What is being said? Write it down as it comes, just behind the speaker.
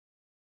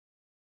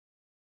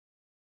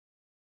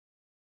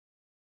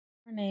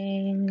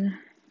Morning.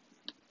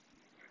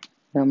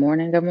 Good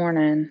morning. Good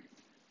morning.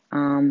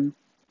 Um,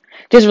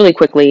 just really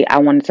quickly, I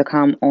wanted to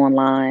come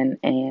online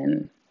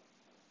and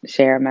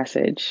share a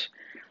message.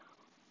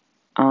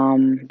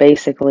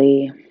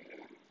 Basically,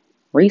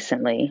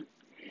 recently,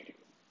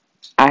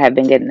 I have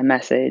been getting the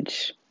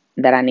message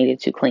that I needed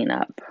to clean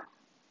up.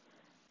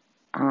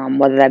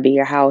 Whether that be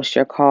your house,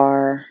 your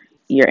car,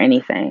 your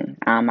anything.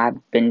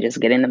 I've been just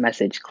getting the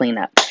message, clean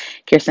up.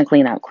 Kirsten,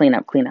 clean up, clean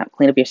up, clean up,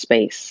 clean up your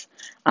space.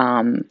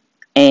 Um,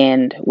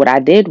 and what I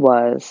did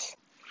was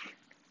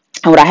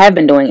And what I have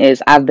been doing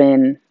is I've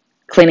been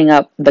cleaning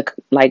up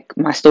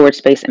my storage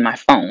space in my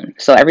phone.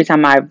 So every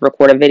time I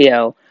record a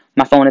video,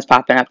 my phone is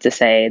popping up to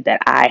say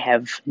that I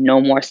have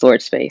no more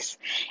storage space.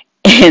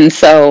 And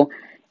so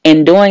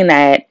in doing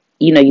that,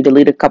 you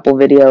delete a couple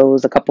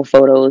videos, a couple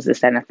photos, this,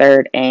 that, and a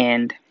third,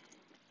 and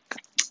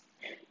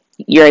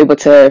you're able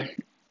to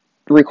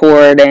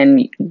record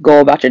and go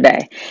about your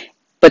day.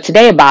 But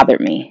today it bothered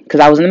me because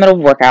I was in the middle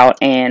of a workout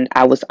and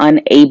I was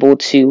unable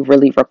to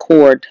really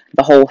record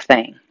the whole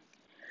thing.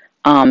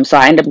 So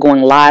I ended up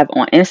going live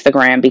on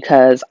Instagram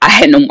because I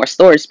had no more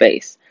storage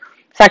space.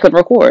 So I could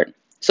record.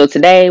 So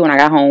today when I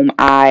got home,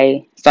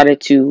 I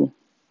started to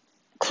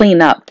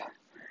clean up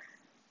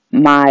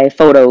my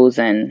photos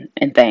and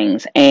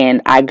things.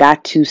 And I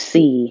got to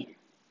see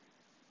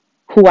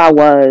who I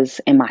was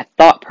in my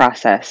thought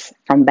process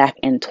from back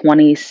in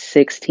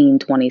 2016,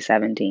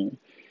 2017.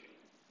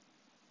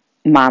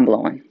 Mind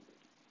blowing.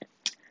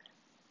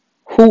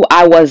 Who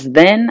I was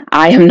then,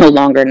 I am no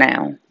longer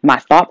now. My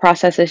thought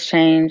process has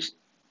changed.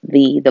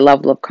 The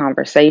level of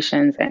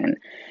conversations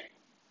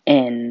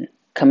and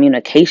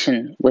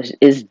communication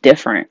is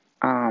different.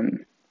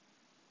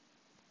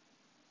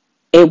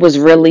 It was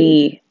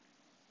really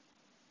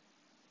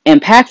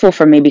impactful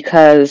for me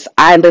because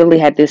I literally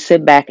had to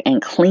sit back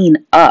and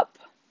clean up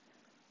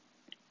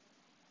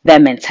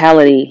that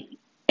mentality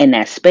in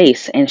that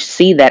space and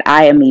see that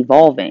I am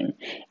evolving.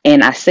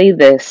 And I say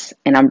this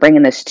and I'm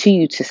bringing this to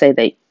you to say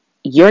that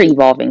you're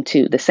evolving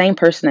too. The same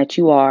person that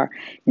you are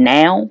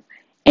now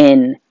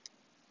in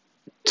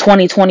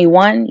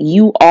 2021,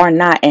 you are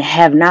not and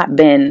have not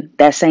been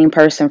that same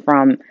person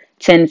from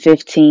 10,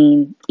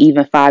 15,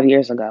 even 5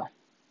 years ago.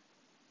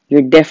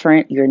 You're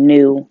different, you're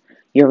new,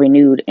 you're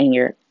renewed, and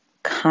you're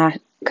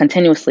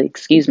continuously,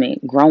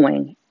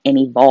 growing and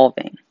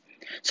evolving.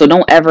 So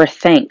don't ever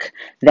think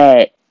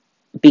that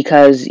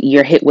because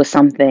you're hit with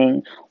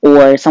something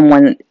or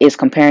someone is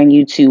comparing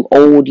you to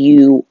old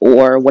you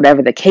or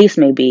whatever the case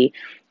may be,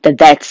 that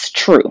that's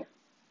true.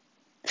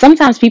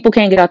 Sometimes people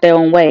can't get out their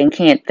own way and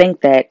can't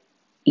think that,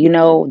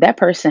 that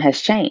person has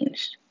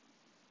changed.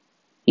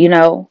 You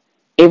know,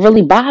 it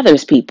really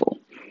bothers people.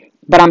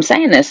 But I'm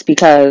saying this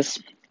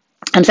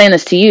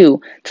to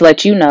you to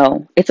let you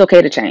know it's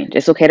okay to change.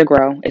 It's okay to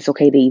grow. It's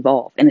okay to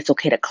evolve. And it's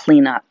okay to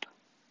clean up.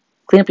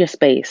 Clean up your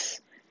space.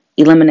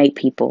 Eliminate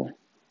people.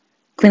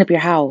 Clean up your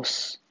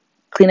house.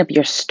 Clean up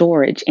your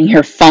storage and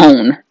your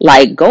phone.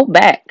 Like, go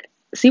back.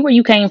 See where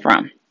you came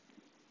from.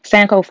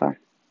 Sankofa.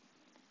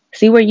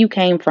 See where you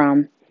came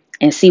from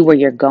and see where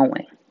you're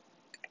going.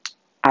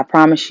 I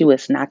promise you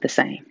it's not the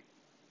same.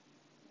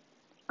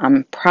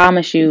 I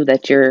promise you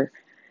that your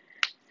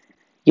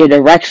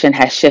direction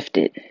has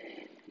shifted.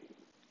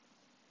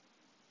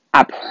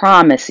 I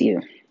promise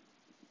you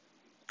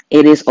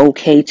it is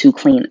okay to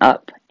clean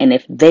up. And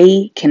if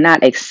they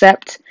cannot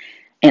accept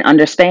and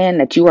understand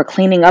that you are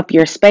cleaning up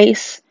your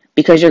space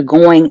because you're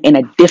going in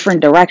a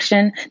different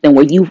direction than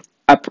where you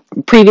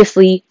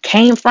previously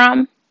came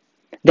from,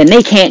 then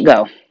they can't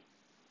go.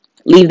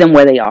 Leave them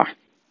where they are.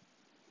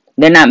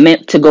 They're not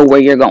meant to go where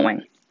you're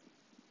going.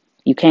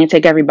 You can't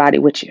take everybody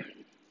with you.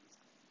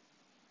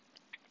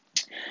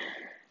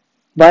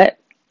 But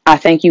I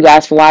thank you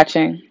guys for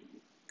watching.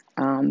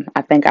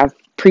 I think I've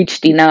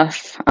preached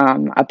enough.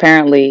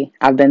 Apparently,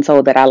 I've been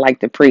told that I like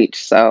to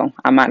preach, so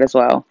I might as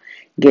well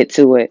get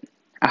to it.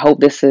 I hope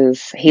this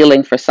is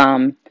healing for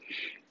some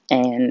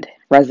and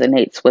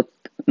resonates with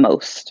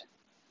most.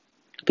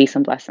 Peace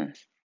and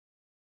blessings.